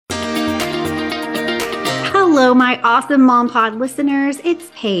Hello, my awesome Mom Pod listeners.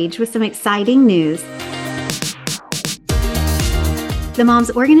 It's Paige with some exciting news. The Mom's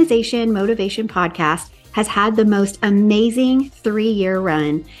Organization Motivation Podcast has had the most amazing 3-year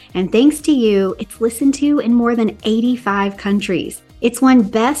run. And thanks to you, it's listened to in more than 85 countries. It's won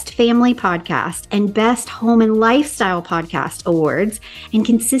Best Family Podcast and Best Home and Lifestyle Podcast awards and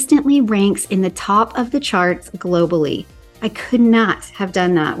consistently ranks in the top of the charts globally. I could not have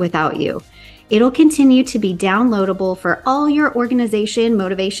done that without you. It'll continue to be downloadable for all your organization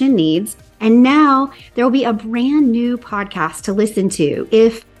motivation needs. And now there will be a brand new podcast to listen to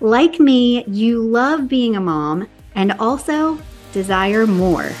if, like me, you love being a mom and also desire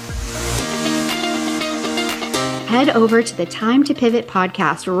more. Head over to the Time to Pivot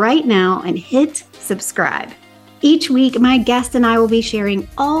podcast right now and hit subscribe. Each week, my guest and I will be sharing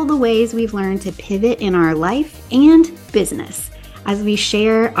all the ways we've learned to pivot in our life and business as we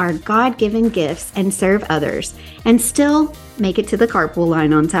share our God-given gifts and serve others and still make it to the carpool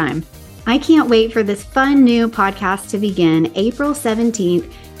line on time. I can't wait for this fun new podcast to begin April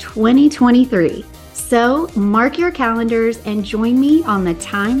 17th, 2023. So mark your calendars and join me on the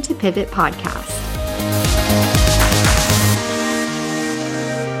Time to Pivot podcast.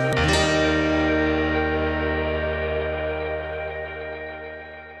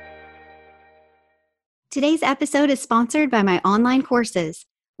 Today's episode is sponsored by my online courses.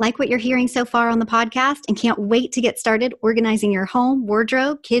 Like what you're hearing so far on the podcast and can't wait to get started organizing your home,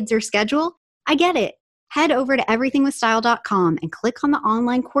 wardrobe, kids, or schedule? I get it. Head over to everythingwithstyle.com and click on the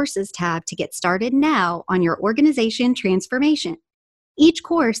online courses tab to get started now on your organization transformation. Each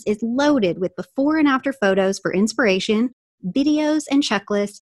course is loaded with before and after photos for inspiration, videos, and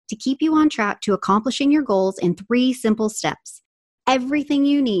checklists to keep you on track to accomplishing your goals in 3 simple steps. Everything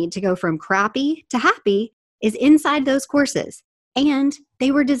you need to go from crappy to happy is inside those courses, and they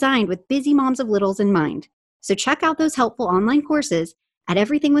were designed with busy moms of littles in mind. So check out those helpful online courses at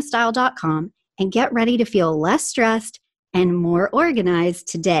everythingwithstyle.com and get ready to feel less stressed and more organized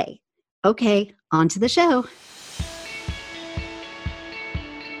today. Okay, on to the show.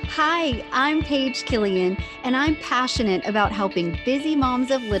 Hi, I'm Paige Killian, and I'm passionate about helping busy moms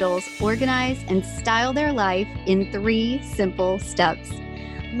of littles organize and style their life in 3 simple steps.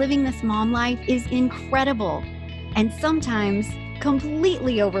 Living this mom life is incredible and sometimes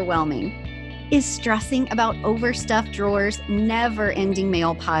completely overwhelming. Is stressing about overstuffed drawers, never-ending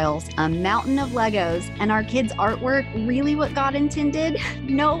mail piles, a mountain of Legos, and our kids' artwork really what God intended?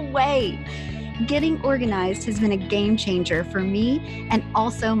 No way! Getting organized has been a game changer for me and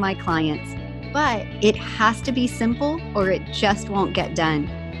also my clients. But it has to be simple or it just won't get done.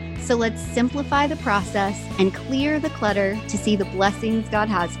 So let's simplify the process and clear the clutter to see the blessings God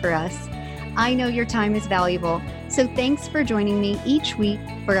has for us. I know your time is valuable, so thanks for joining me each week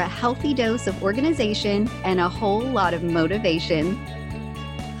for a healthy dose of organization and a whole lot of motivation.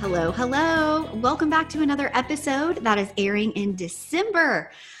 Hello. Welcome back to another episode that is airing in December.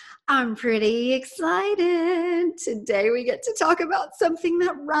 I'm pretty excited. Today we get to talk about something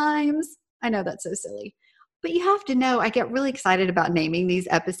that rhymes. I know that's so silly, but you have to know I get really excited about naming these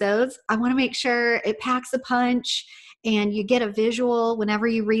episodes. I want to make sure it packs a punch and you get a visual whenever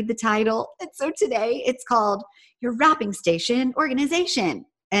you read the title. And so today it's called Your Wrapping Station Organization.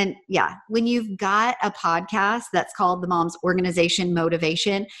 And yeah, when you've got a podcast that's called The Mom's Organization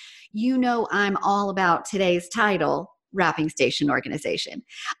Motivation, you know I'm all about today's title, Wrapping Station Organization.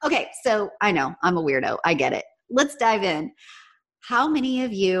 Okay, so I know I'm a weirdo. I get it. Let's dive in. How many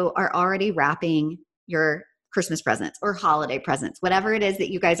of you are already wrapping your Christmas presents or holiday presents, whatever it is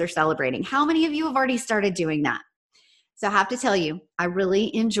that you guys are celebrating? How many of you have already started doing that? So I have to tell you, I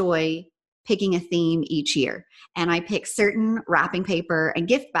really enjoy picking a theme each year, and I pick certain wrapping paper and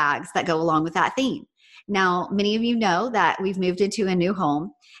gift bags that go along with that theme. Now, many of you know that we've moved into a new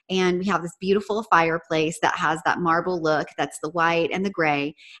home and we have this beautiful fireplace that has that marble look. That's the white and the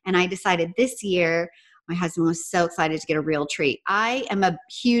gray. And I decided this year, my husband was so excited to get a real tree. I am a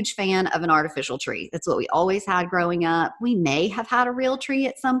huge fan of an artificial tree. That's what we always had growing up. We may have had a real tree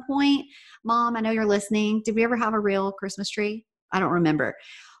at some point. Mom, I know you're listening. Did we ever have a real Christmas tree? I don't remember.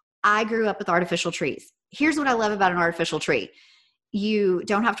 I grew up with artificial trees. Here's what I love about an artificial tree. You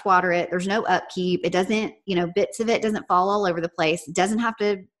don't have to water it. There's no upkeep. It doesn't, bits of it doesn't fall all over the place. It doesn't have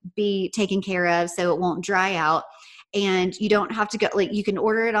to be taken care of so it won't dry out. And you don't have to go, you can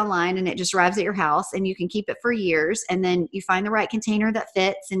order it online and it just arrives at your house and you can keep it for years. And then you find the right container that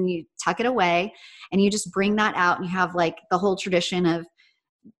fits and you tuck it away and you just bring that out and you have the whole tradition of,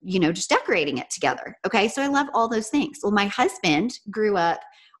 just decorating it together. Okay. So I love all those things. Well, my husband grew up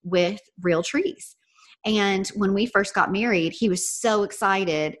with real trees. And when we first got married, he was so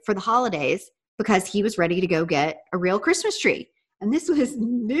excited for the holidays because he was ready to go get a real Christmas tree. And this was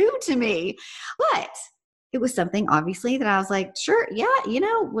new to me, but it was something obviously that I was like, sure, yeah,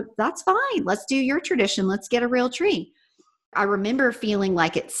 that's fine. Let's do your tradition. Let's get a real tree. I remember feeling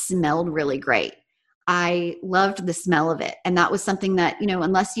like it smelled really great. I loved the smell of it. And that was something that,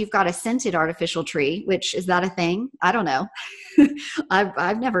 unless you've got a scented artificial tree, which is that a thing? I don't know.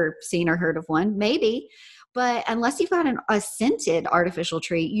 I've never seen or heard of one, maybe. But unless you've got a scented artificial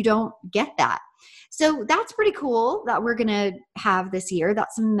tree, you don't get that. So that's pretty cool that we're going to have this year.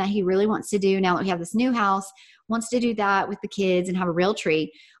 That's something that he really wants to do now that we have this new house, wants to do that with the kids and have a real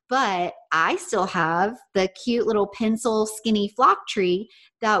tree. But I still have the cute little pencil skinny flock tree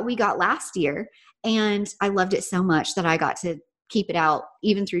that we got last year. And I loved it so much that I got to keep it out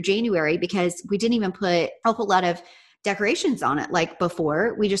even through January because we didn't even put a whole lot of decorations on it like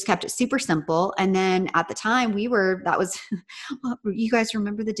before. We just kept it super simple. And then at the time that was, you guys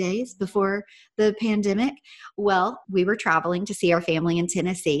remember the days before the pandemic? Well, we were traveling to see our family in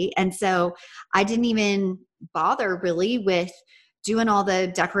Tennessee. And so I didn't even bother really with doing all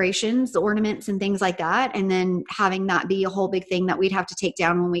the decorations, the ornaments and things like that. And then having that be a whole big thing that we'd have to take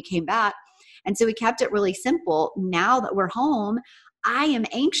down when we came back. And so we kept it really simple. Now that we're home, I am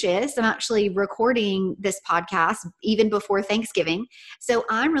anxious. I'm actually recording this podcast even before Thanksgiving. So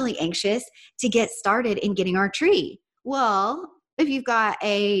I'm really anxious to get started in getting our tree. Well, if you've got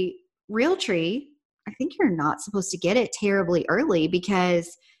a real tree, I think you're not supposed to get it terribly early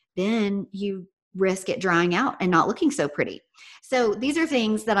because then you risk it drying out and not looking so pretty. So these are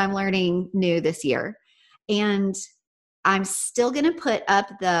things that I'm learning new this year. And I'm still going to put up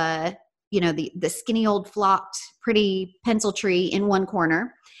the skinny old flocked pretty pencil tree in one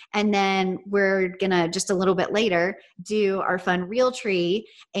corner. And then we're going to just a little bit later do our fun real tree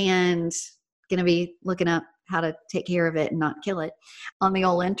and going to be looking up how to take care of it and not kill it on the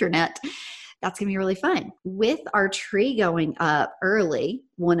old internet. That's going to be really fun. With our tree going up early,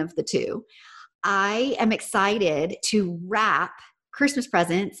 one of the two, I am excited to wrap Christmas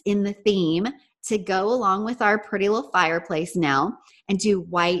presents in the theme to go along with our pretty little fireplace now and do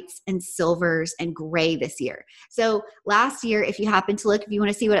whites and silvers and gray this year. So last year, if you happen to look, if you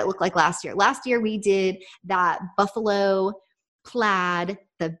want to see what it looked like last year we did that buffalo plaid,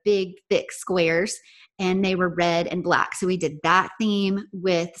 the big thick squares, and they were red and black. So we did that theme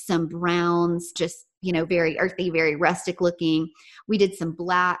with some browns, just very earthy, very rustic looking. We did some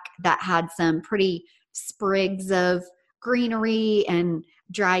black that had some pretty sprigs of greenery and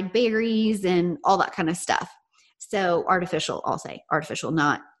dried berries and all that kind of stuff. So artificial, I'll say artificial,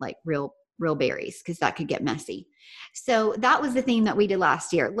 not like real berries, because that could get messy. So that was the theme that we did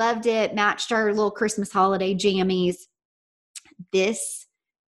last year. Loved it. Matched our little Christmas holiday jammies. This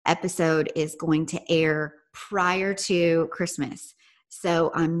episode is going to air prior to Christmas.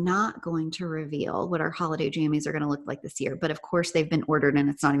 So I'm not going to reveal what our holiday jammies are going to look like this year. But of course, they've been ordered and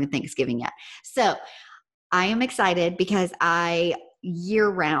it's not even Thanksgiving yet. So I am excited because I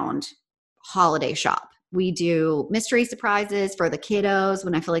year-round holiday shop. We do mystery surprises for the kiddos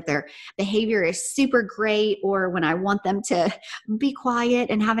when I feel like their behavior is super great or when I want them to be quiet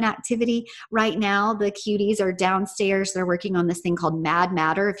and have an activity. Right now, the cuties are downstairs. They're working on this thing called Mad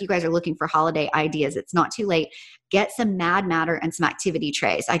Matter. If you guys are looking for holiday ideas, it's not too late. Get some Mad Matter and some activity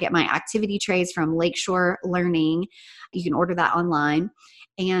trays. I get my activity trays from Lakeshore Learning. You can order that online.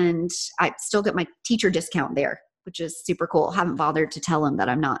 And I still get my teacher discount there, which is super cool. Haven't bothered to tell them that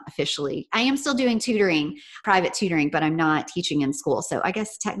I am still doing tutoring, private tutoring, but I'm not teaching in school. So I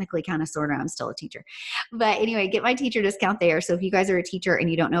guess technically kind of sort of I'm still a teacher. But anyway, get my teacher discount there. So if you guys are a teacher and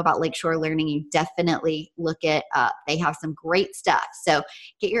you don't know about Lakeshore Learning, you definitely look it up. They have some great stuff. So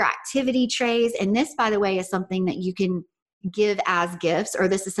get your activity trays. And this, by the way, is something that you can give as gifts, or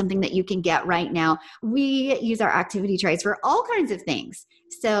this is something that you can get right now. We use our activity trays for all kinds of things.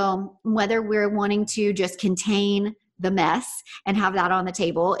 So whether we're wanting to just contain the mess and have that on the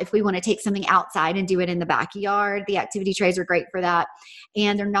table, if we want to take something outside and do it in the backyard, the activity trays are great for that.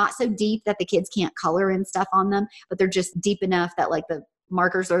 And they're not so deep that the kids can't color and stuff on them, but they're just deep enough that like the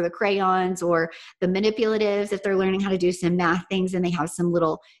markers or the crayons or the manipulatives, if they're learning how to do some math things and they have some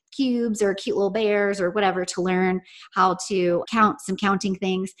little cubes or cute little bears or whatever to learn how to count some counting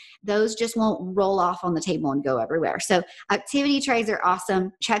things, those just won't roll off on the table and go everywhere. So activity trays are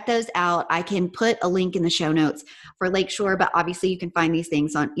awesome. Check those out. I can put a link in the show notes for Lakeshore, but obviously you can find these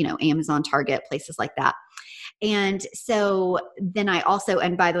things on, Amazon, Target, places like that. And so then I also,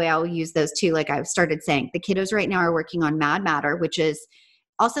 and by the way, I'll use those too. Like I started saying, the kiddos right now are working on Mad Matter, which is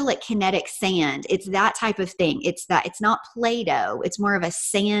also like kinetic sand. It's that type of thing. It's not Play-Doh. It's more of a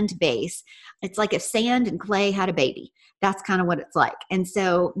sand base. It's like if sand and clay had a baby. That's kind of what it's like. And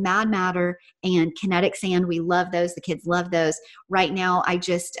so Mad Matter and Kinetic Sand, we love those. The kids love those. Right now, I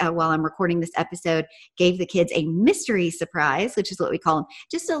just, while I'm recording this episode, gave the kids a mystery surprise, which is what we call them.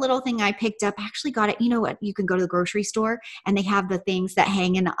 Just a little thing I picked up. I actually got it. You know what? You can go to the grocery store and they have the things that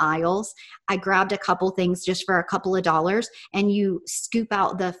hang in the aisles. I grabbed a couple things just for a couple of dollars, and you scoop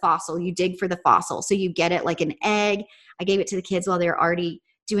out the fossil. You dig for the fossil. So you get it like an egg. I gave it to the kids while they're already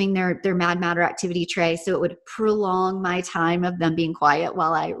doing their Mad Matter activity tray. So it would prolong my time of them being quiet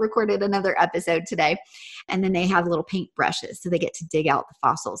while I recorded another episode today. And then they have little paint brushes, so they get to dig out the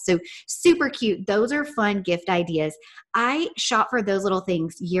fossils. So super cute. Those are fun gift ideas. I shop for those little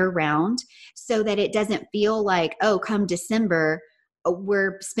things year round so that it doesn't feel like, oh, come December,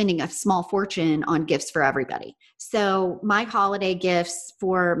 we're spending a small fortune on gifts for everybody. So my holiday gifts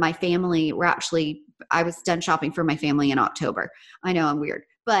for my family were actually, I was done shopping for my family in October. I know I'm weird,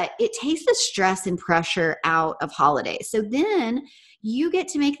 but it takes the stress and pressure out of holidays. So then you get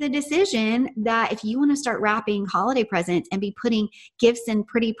to make the decision that if you want to start wrapping holiday presents and be putting gifts and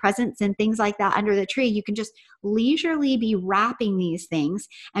pretty presents and things like that under the tree, you can just leisurely be wrapping these things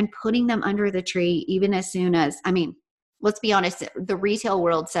and putting them under the tree even as soon as, I mean, let's be honest, the retail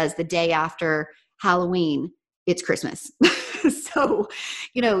world says the day after Halloween, it's Christmas. So,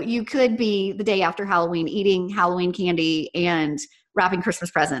 you could be the day after Halloween eating Halloween candy and wrapping Christmas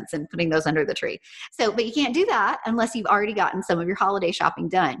presents and putting those under the tree. So, but you can't do that unless you've already gotten some of your holiday shopping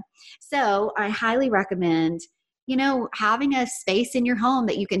done. So I highly recommend, having a space in your home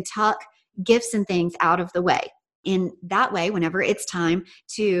that you can tuck gifts and things out of the way. In that way, whenever it's time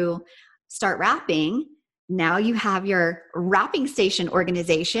to start wrapping, now you have your wrapping station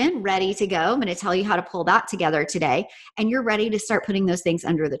organization ready to go. I'm going to tell you how to pull that together today. And you're ready to start putting those things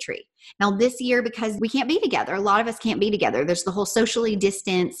under the tree. Now this year, because we can't be together, a lot of us can't be together. There's the whole socially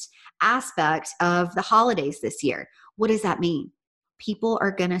distanced aspect of the holidays this year. What does that mean? People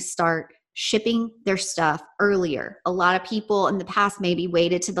are going to start shipping their stuff earlier. A lot of people in the past maybe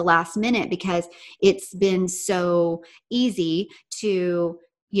waited to the last minute because it's been so easy to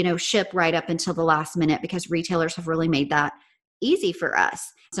ship right up until the last minute because retailers have really made that easy for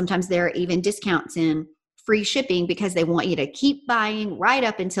us. Sometimes there are even discounts in free shipping because they want you to keep buying right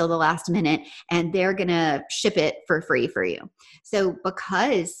up until the last minute, and they're going to ship it for free for you. So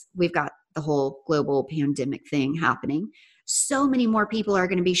because we've got the whole global pandemic thing happening, so many more people are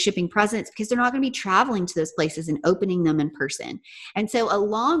going to be shipping presents because they're not going to be traveling to those places and opening them in person. And so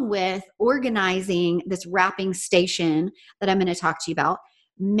along with organizing this wrapping station that I'm going to talk to you about,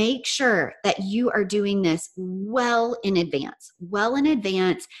 make sure that you are doing this well in advance,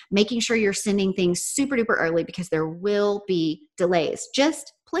 making sure you're sending things super duper early because there will be delays.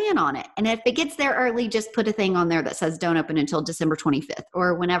 Just plan on it. And if it gets there early, just put a thing on there that says don't open until December 25th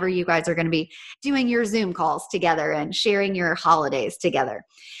or whenever you guys are going to be doing your Zoom calls together and sharing your holidays together.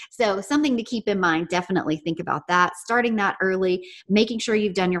 So something to keep in mind, definitely think about that. Starting that early, making sure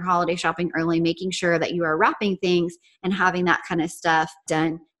you've done your holiday shopping early, making sure that you are wrapping things and having that kind of stuff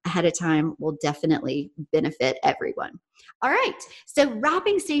done ahead of time will definitely benefit everyone. All right. So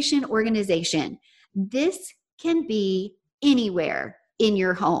wrapping station organization, this can be anywhere in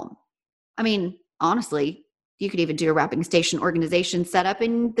your home. I mean, honestly, you could even do a wrapping station organization set up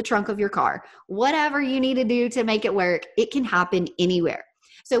in the trunk of your car. Whatever you need to do to make it work, it can happen anywhere.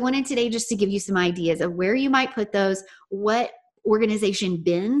 So I wanted today just to give you some ideas of where you might put those, what organization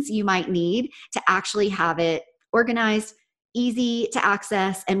bins you might need to actually have it organized, easy to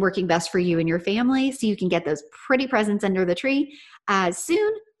access, and working best for you and your family so you can get those pretty presents under the tree as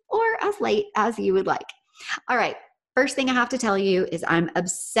soon or as late as you would like. All right. First thing I have to tell you is I'm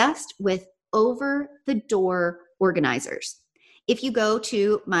obsessed with over-the-door organizers. If you go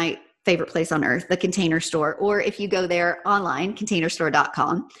to my favorite place on earth, the Container Store, or if you go there online,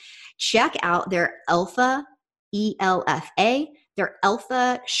 containerstore.com, check out their Elfa, ELFA, their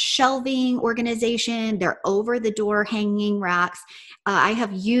Elfa shelving organization, their over-the-door hanging racks. I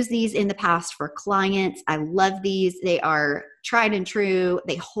have used these in the past for clients. I love these. They are tried and true.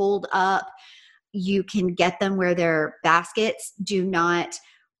 They hold up. You can get them where their baskets do not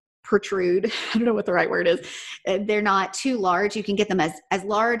protrude. I don't know what the right word is. They're not too large. You can get them as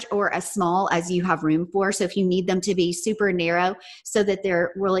large or as small as you have room for. So if you need them to be super narrow so that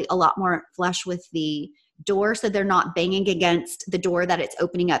they're really a lot more flush with the door so they're not banging against the door that it's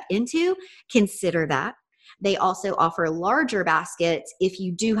opening up into, consider that. They also offer larger baskets if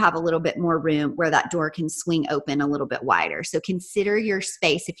you do have a little bit more room where that door can swing open a little bit wider. So consider your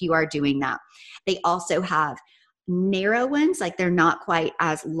space if you are doing that. They also have narrow ones, like they're not quite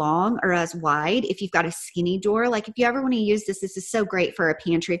as long or as wide. If you've got a skinny door, like if you ever want to use this, this is so great for a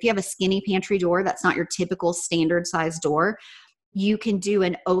pantry. If you have a skinny pantry door, that's not your typical standard size door, you can do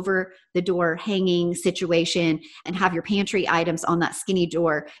an over the door hanging situation and have your pantry items on that skinny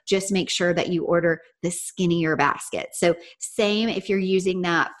door. Just make sure that you order the skinnier basket. So same if you're using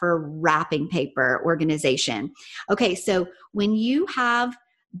that for wrapping paper organization. Okay, so when you have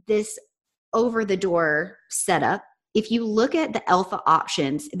this over the door setup, if you look at the Elfa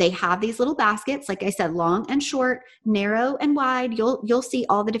options, they have these little baskets, like I said, long and short, narrow and wide. You'll see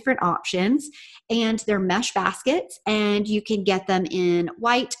all the different options, and they're mesh baskets, and you can get them in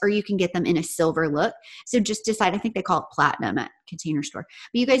white or you can get them in a silver look. So just decide, I think they call it platinum at Container Store.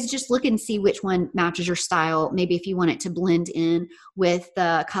 But you guys just look and see which one matches your style. Maybe if you want it to blend in with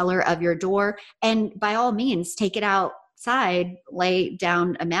the color of your door, and by all means, take it out side, lay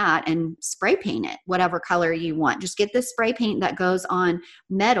down a mat and spray paint it whatever color you want. Just get the spray paint that goes on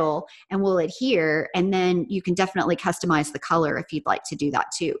metal and will adhere, and then you can definitely customize the color if you'd like to do that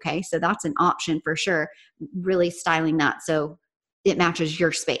too. Okay, so that's an option for sure, really styling that so it matches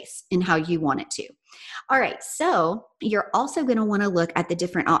your space and how you want it to. All right, so you're also going to want to look at the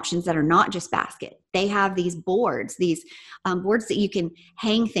different options that are not just basket. They have these boards, boards that you can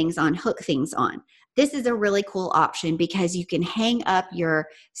hang things on, hook things on. This is a really cool option because you can hang up your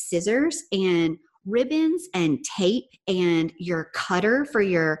scissors and ribbons and tape and your cutter for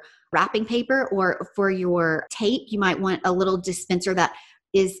your wrapping paper, or for your tape, you might want a little dispenser that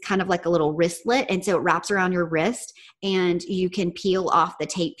is kind of like a little wristlet. And so it wraps around your wrist and you can peel off the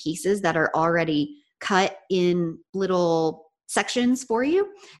tape pieces that are already cut in little sections for you.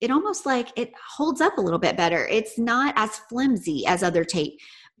 It almost like it holds up a little bit better. It's not as flimsy as other tape.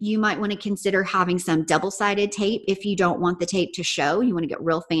 You might want to consider having some double-sided tape if you don't want the tape to show. You want to get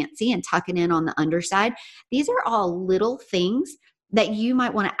real fancy and tuck it in on the underside. These are all little things that you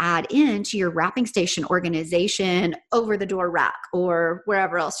might want to add into your wrapping station organization, over the door rack, or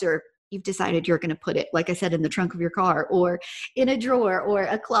wherever else you've decided you're going to put it, like I said, in the trunk of your car or in a drawer or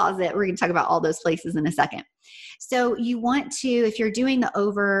a closet. We're going to talk about all those places in a second. So you want to, if you're doing the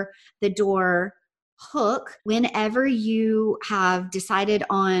over the door hook, whenever you have decided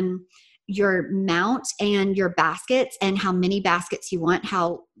on your mount and your baskets and how many baskets you want,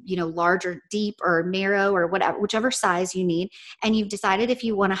 how, large or deep or narrow or whatever, whichever size you need. And you've decided if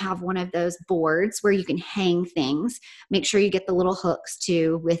you want to have one of those boards where you can hang things, make sure you get the little hooks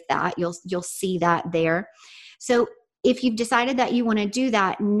too with that. You'll see that there. So if you've decided that you want to do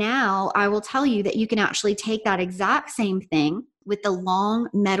that, now I will tell you that you can actually take that exact same thing with the long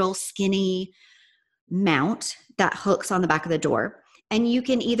metal skinny mount that hooks on the back of the door. And you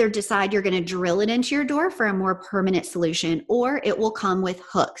can either decide you're going to drill it into your door for a more permanent solution, or it will come with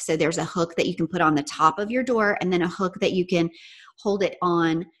hooks. So there's a hook that you can put on the top of your door, and then a hook that you can hold it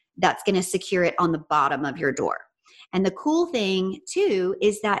on that's going to secure it on the bottom of your door. And the cool thing too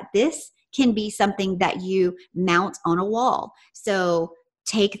is that this can be something that you mount on a wall. So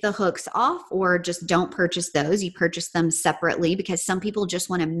take the hooks off, or just don't purchase those. You purchase them separately, because some people just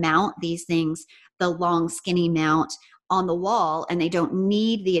want to mount these things, the long skinny mount, on the wall, and they don't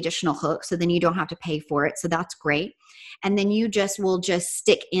need the additional hook. So then you don't have to pay for it. So that's great. And then you will just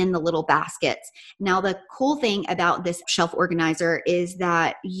stick in the little baskets. Now, the cool thing about this shelf organizer is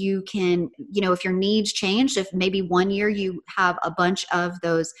that you can, if your needs change, if maybe one year you have a bunch of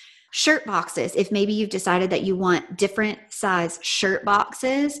those shirt boxes, if maybe you've decided that you want different size shirt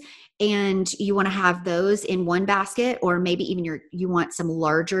boxes and you want to have those in one basket, or maybe even you want some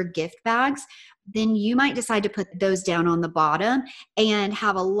larger gift bags, then you might decide to put those down on the bottom and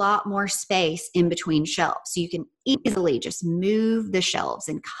have a lot more space in between shelves. So you can easily just move the shelves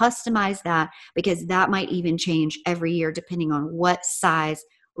and customize that, because that might even change every year depending on what size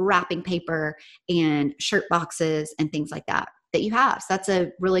wrapping paper and shirt boxes and things like that you have. So that's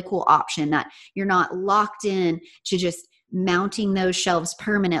a really cool option, that you're not locked in to just mounting those shelves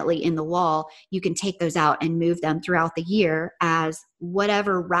permanently in the wall. You can take those out and move them throughout the year as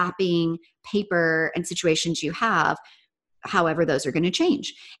whatever wrapping paper and situations you have, however those are going to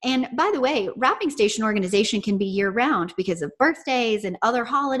change. And by the way, wrapping station organization can be year round because of birthdays and other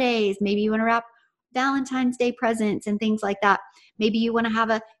holidays. Maybe you want to wrap Valentine's Day presents and things like that. Maybe you want to have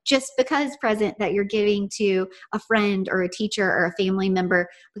a just because present that you're giving to a friend or a teacher or a family member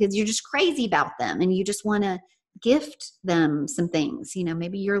because you're just crazy about them and you just want to gift them some things.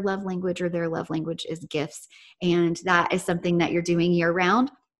 Maybe your love language or their love language is gifts, and that is something that you're doing year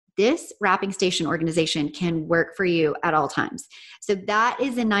round. this wrapping station organization can work for you at all times. So that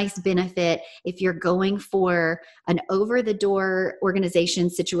is a nice benefit if you're going for an over the door organization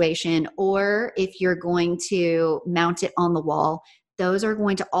situation, or if you're going to mount it on the wall. Those are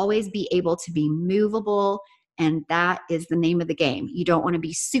going to always be able to be movable. And that is the name of the game. You don't want to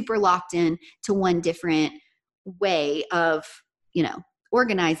be super locked in to one different way of,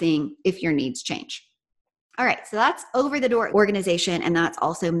 organizing if your needs change. All right, so that's over the door organization, and that's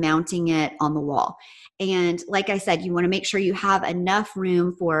also mounting it on the wall. And like I said, you want to make sure you have enough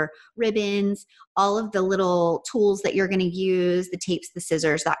room for ribbons, all of the little tools that you're going to use, the tapes, the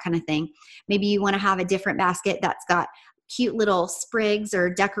scissors, that kind of thing. Maybe you want to have a different basket that's got cute little sprigs or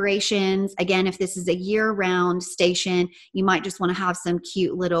decorations. Again, if this is a year-round station, you might just want to have some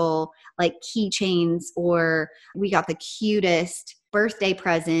cute little like keychains, or we got the cutest birthday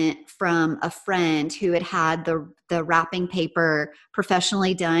present from a friend who had the wrapping paper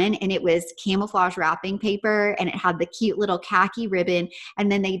professionally done, and it was camouflage wrapping paper, and it had the cute little khaki ribbon, and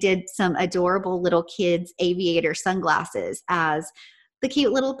then they did some adorable little kids aviator sunglasses as the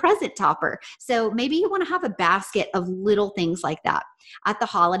cute little present topper. So maybe you want to have a basket of little things like that. At the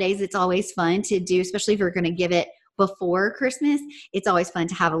holidays, it's always fun to do, especially if you're going to give it before Christmas. It's always fun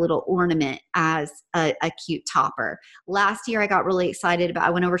to have a little ornament as a cute topper. Last year, I got really excited I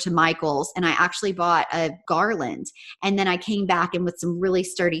went over to Michael's and I actually bought a garland. And then I came back and with some really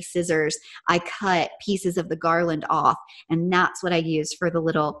sturdy scissors, I cut pieces of the garland off. And that's what I used for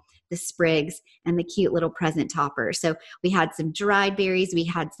the sprigs and the cute little present topper. So we had some dried berries, we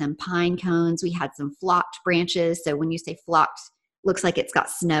had some pine cones, we had some flocked branches. So when you say flocked, looks like it's got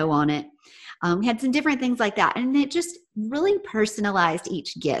snow on it. We had some different things like that. And it just really personalized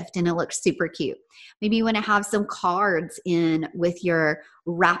each gift, and it looks super cute. Maybe you want to have some cards in with your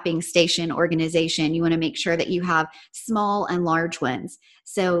wrapping station organization. You want to make sure that you have small and large ones.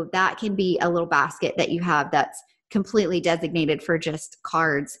 So that can be a little basket that you have that's completely designated for just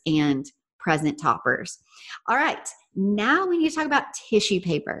cards and present toppers. All right, now we need to talk about tissue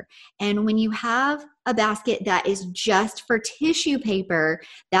paper. And when you have a basket that is just for tissue paper,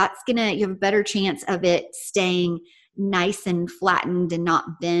 you have a better chance of it staying nice and flattened and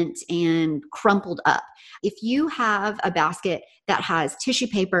not bent and crumpled up. If you have a basket that has tissue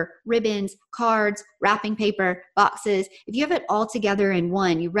paper, ribbons, cards, wrapping paper, boxes, if you have it all together in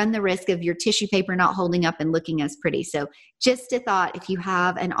one, you run the risk of your tissue paper not holding up and looking as pretty. So just a thought, if you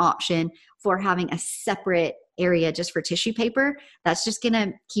have an option for having a separate area just for tissue paper, that's just going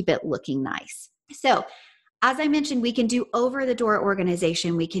to keep it looking nice. So as I mentioned, we can do over-the-door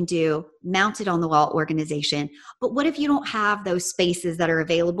organization. We can do mounted-on-the-wall organization. But what if you don't have those spaces that are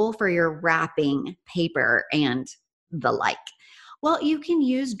available for your wrapping paper and the like? Well, you can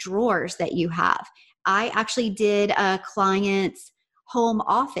use drawers that you have. I actually did a client's home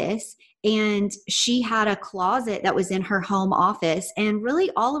office, and she had a closet that was in her home office, and really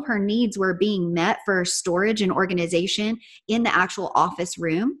all of her needs were being met for storage and organization in the actual office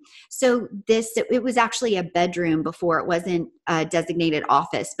room. So it was actually a bedroom before. It wasn't a designated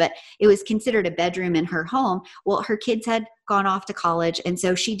office, but it was considered a bedroom in her home. Well, her kids had gone off to college, and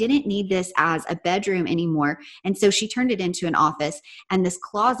so she didn't need this as a bedroom anymore. And so she turned it into an office. And this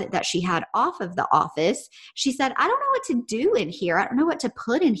closet that she had off of the office, she said, I don't know what to do in here. I don't know what to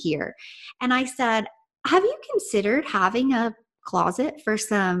put in here. And I said, have you considered having a closet for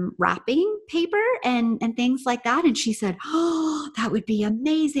some wrapping paper and things like that? And she said, oh, that would be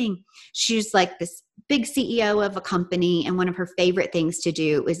amazing. She's like this big CEO of a company, and one of her favorite things to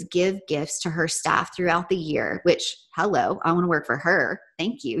do is give gifts to her staff throughout the year, which, hello, I want to work for her.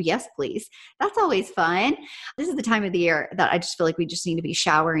 Thank you. Yes, please. That's always fun. This is the time of the year that I just feel like we just need to be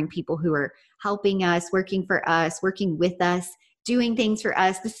showering people who are helping us, working for us, working with us, doing things for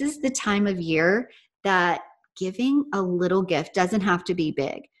us. This is the time of year that giving a little gift doesn't have to be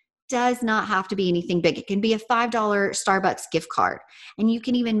big. Does not have to be anything big. It can be a $5 Starbucks gift card. And you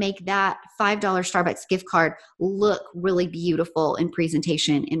can even make that $5 Starbucks gift card look really beautiful in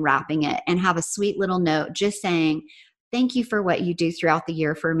presentation in wrapping it, and have a sweet little note just saying, thank you for what you do throughout the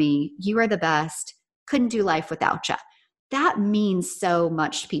year for me. You are the best. Couldn't do life without you. That means so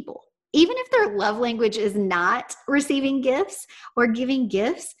much to people. Even if their love language is not receiving gifts or giving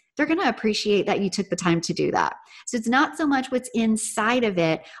gifts, they're going to appreciate that you took the time to do that. So it's not so much what's inside of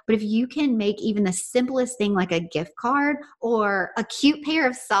it, but if you can make even the simplest thing like a gift card or a cute pair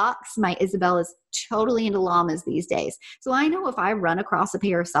of socks. My Isabel is totally into llamas these days. So I know if I run across a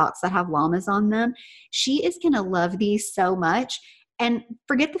pair of socks that have llamas on them, she is going to love these so much. And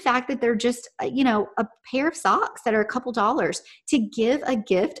forget the fact that they're just, a pair of socks that are a couple dollars. To give a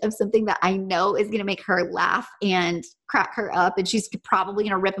gift of something that I know is going to make her laugh and crack her up, and she's probably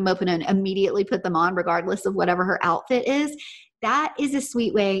going to rip them open and immediately put them on regardless of whatever her outfit is. That is a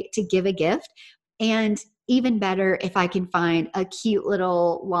sweet way to give a gift. And even better if I can find a cute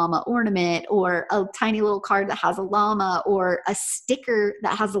little llama ornament or a tiny little card that has a llama or a sticker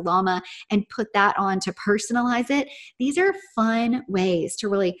that has a llama and put that on to personalize it. These are fun ways to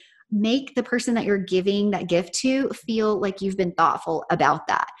really make the person that you're giving that gift to feel like you've been thoughtful about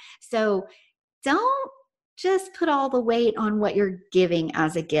that. So don't just put all the weight on what you're giving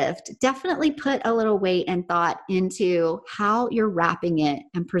as a gift. Definitely put a little weight and thought into how you're wrapping it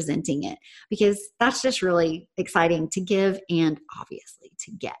and presenting it, because that's just really exciting to give and obviously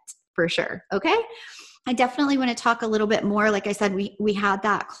to get, for sure. Okay. I definitely want to talk a little bit more. Like I said, we had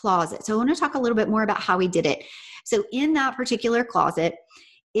that closet. So I want to talk a little bit more about how we did it. So in that particular closet,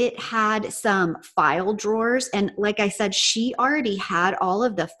 it had some file drawers. And like I said, she already had all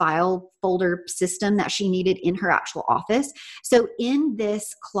of the file folder system that she needed in her actual office. So in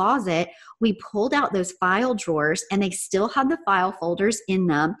this closet, we pulled out those file drawers and they still had the file folders in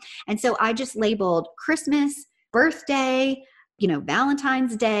them. And so I just labeled Christmas, birthday,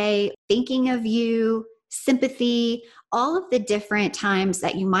 Valentine's Day, thinking of you, sympathy, all of the different times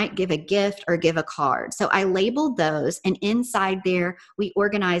that you might give a gift or give a card. So I labeled those, and inside there, we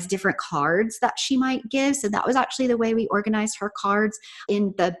organized different cards that she might give. So that was actually the way we organized her cards.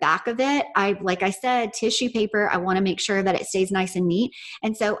 In the back of it, like I said, tissue paper, I want to make sure that it stays nice and neat.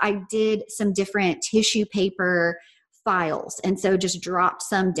 And so I did some different tissue paper files. And so just dropped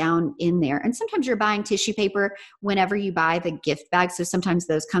some down in there. And sometimes you're buying tissue paper whenever you buy the gift bag. So sometimes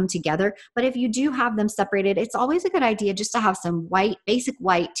those come together. But if you do have them separated, it's always a good idea just to have some basic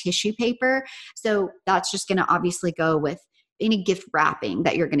white tissue paper. So that's just going to obviously go with any gift wrapping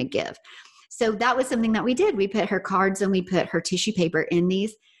that you're going to give. So that was something that we did. We put her cards and we put her tissue paper in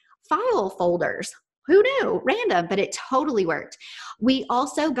these file folders. Who knew? Random, but it totally worked. We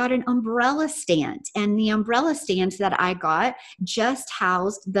also got an umbrella stand, and the umbrella stand that I got just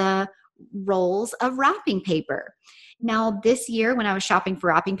housed the rolls of wrapping paper. Now, this year when I was shopping for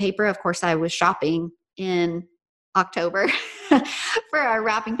wrapping paper, of course, I was shopping in October for our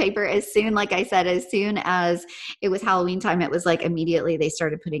wrapping paper. Like I said, as soon as it was Halloween time, it was like immediately they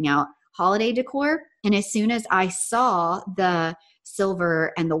started putting out holiday decor. And as soon as I saw the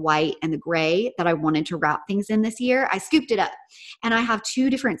silver and the white and the gray that I wanted to wrap things in this year, I scooped it up. And I have 2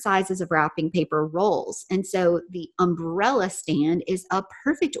 different sizes of wrapping paper rolls. And so the umbrella stand is a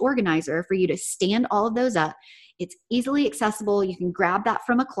perfect organizer for you to stand all of those up. It's easily accessible. You can grab that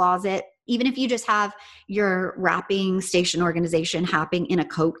from a closet. Even if you just have your wrapping station organization happening in a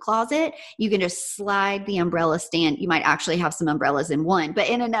coat closet, you can just slide the umbrella stand. You might actually have some umbrellas in one, but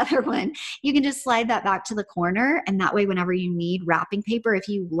in another one, you can just slide that back to the corner. And that way, whenever you need wrapping paper, if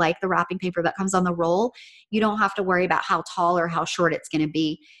you like the wrapping paper that comes on the roll, you don't have to worry about how tall or how short it's going to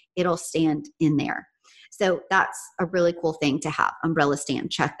be. It'll stand in there. So that's a really cool thing to have, umbrella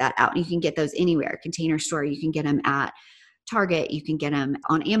stand. Check that out. You can get those anywhere, Container Store. You can get them at Target, you can get them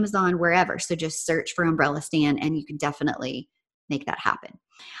on Amazon, wherever. So just search for umbrella stand and you can definitely make that happen.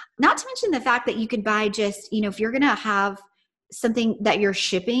 Not to mention the fact that you could buy just, if you're going to have something that you're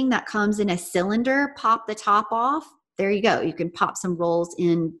shipping that comes in a cylinder, pop the top off. There you go. You can pop some rolls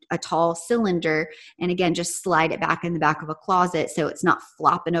in a tall cylinder and again, just slide it back in the back of a closet so it's not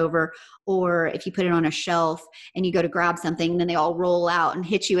flopping over. Or if you put it on a shelf and you go to grab something, then they all roll out and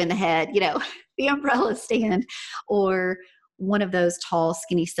hit you in the head, the umbrella stand or one of those tall,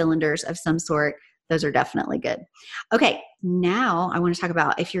 skinny cylinders of some sort. Those are definitely good. Okay, now I want to talk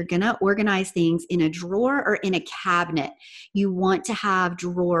about if you're going to organize things in a drawer or in a cabinet, you want to have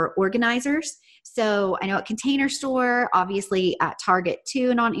drawer organizers. So I know at Container Store, obviously at Target too,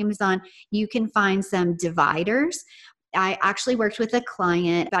 and on Amazon, you can find some dividers. I actually worked with a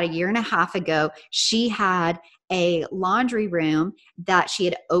client about 1.5 years ago. She had a laundry room that she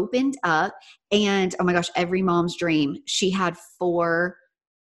had opened up, and oh my gosh, every mom's dream. She had 4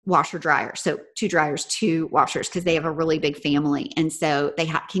 washer dryers. So 2 dryers, 2 washers, because they have a really big family. And so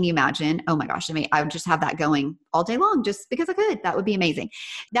can you imagine? Oh my gosh. I would just have that going all day long just because I could. That would be amazing.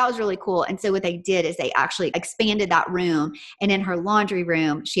 That was really cool. And so what they did is they actually expanded that room, and in her laundry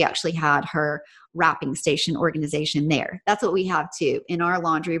room, she actually had her wrapping station organization there. That's what we have too. In our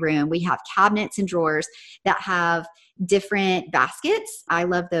laundry room, we have cabinets and drawers that have different baskets. I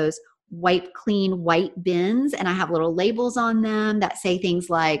love those clean white bins, and I have little labels on them that say things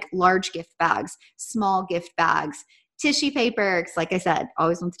like large gift bags, small gift bags, tissue paper. 'Cause like I said,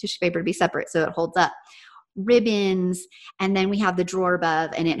 always want the tissue paper to be separate so it holds up. ribbons, and then we have the drawer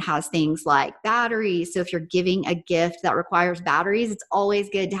above, and it has things like batteries. So if you're giving a gift that requires batteries, it's always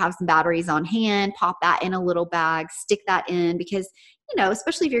good to have some batteries on hand. Pop that in a little bag, stick that in, because,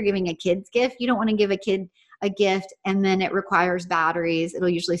 especially if you're giving a kid's gift, you don't want to give a kid a gift and then it requires batteries. It'll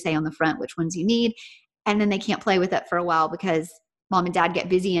usually say on the front which ones you need, and then they can't play with it for a while because mom and dad get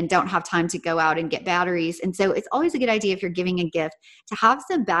busy and don't have time to go out and get batteries. And so it's always a good idea if you're giving a gift to have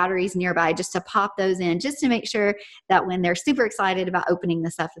some batteries nearby, just to pop those in, just to make sure that when they're super excited about opening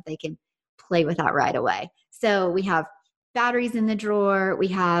the stuff, that they can play with that right away. So we have batteries in the drawer. We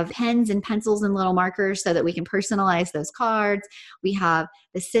have pens and pencils and little markers so that we can personalize those cards. We have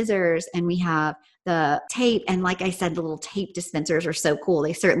the scissors, and we have the tape. And like I said, the little tape dispensers are so cool.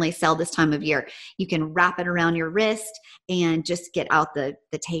 They certainly sell this time of year. You can wrap it around your wrist and just get out the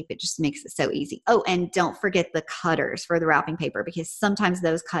tape. It just makes it so easy. Oh, and don't forget the cutters for the wrapping paper, because sometimes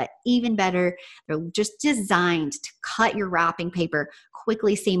those cut even better. They're just designed to cut your wrapping paper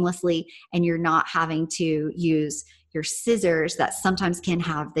quickly, seamlessly, and you're not having to use your scissors that sometimes can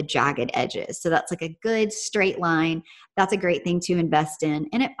have the jagged edges. So that's like a good straight line. That's a great thing to invest in.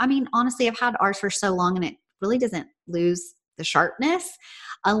 And honestly, I've had ours for so long and it really doesn't lose the sharpness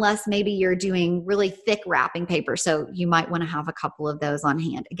unless maybe you're doing really thick wrapping paper. So you might want to have a couple of those on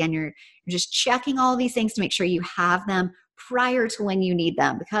hand. Again, you're just checking all of these things to make sure you have them prior to when you need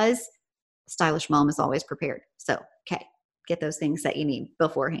them, because stylish mom is always prepared. So, okay. Get those things that you need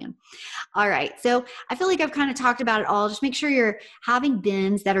beforehand. All right. So I feel like I've kind of talked about it all. Just make sure you're having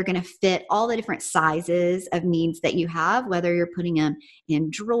bins that are going to fit all the different sizes of needs that you have, whether you're putting them in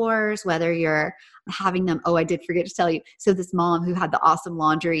drawers, whether you're having them. Oh, I did forget to tell you. So this mom who had the awesome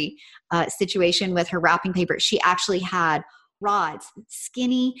laundry situation with her wrapping paper, she actually had rods,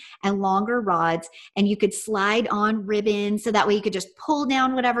 skinny and longer rods, and you could slide on ribbon. So that way you could just pull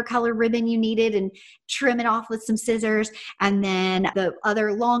down whatever color ribbon you needed and trim it off with some scissors. And then the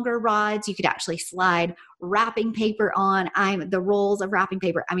other longer rods, you could actually slide wrapping paper on. The rolls of wrapping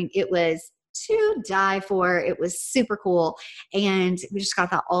paper. It was to die for. It was super cool. And we just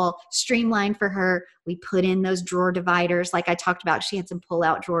got that all streamlined for her. We put in those drawer dividers. Like I talked about, she had some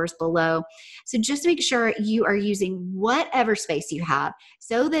pull-out drawers below. So just make sure you are using whatever space you have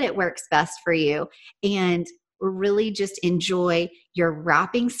so that it works best for you. And really just enjoy your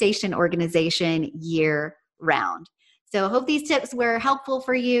wrapping station organization year round. So I hope these tips were helpful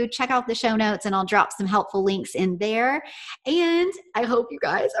for you. Check out the show notes and I'll drop some helpful links in there. And I hope you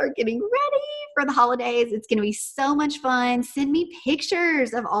guys are getting ready for the holidays. It's going to be so much fun. Send me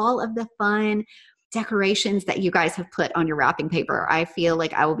pictures of all of the fun decorations that you guys have put on your wrapping paper. I feel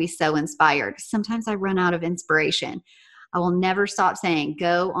like I will be so inspired. Sometimes I run out of inspiration. I will never stop saying,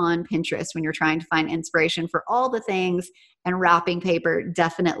 go on Pinterest when you're trying to find inspiration for all the things, and wrapping paper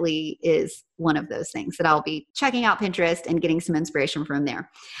definitely is one of those things that I'll be checking out Pinterest and getting some inspiration from there.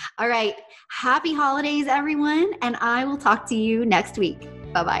 All right. Happy holidays, everyone. And I will talk to you next week.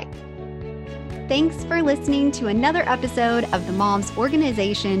 Bye-bye. Thanks for listening to another episode of the Mom's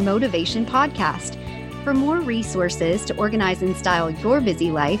Organization Motivation Podcast. For more resources to organize and style your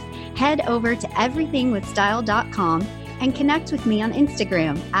busy life, head over to everythingwithstyle.com and connect with me on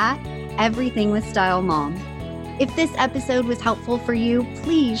Instagram at everythingwithstylemom. If this episode was helpful for you,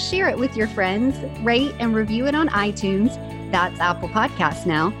 please share it with your friends, rate and review it on iTunes, that's Apple Podcasts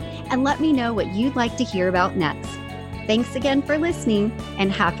now, and let me know what you'd like to hear about next. Thanks again for listening,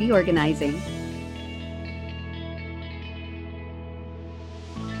 and happy organizing.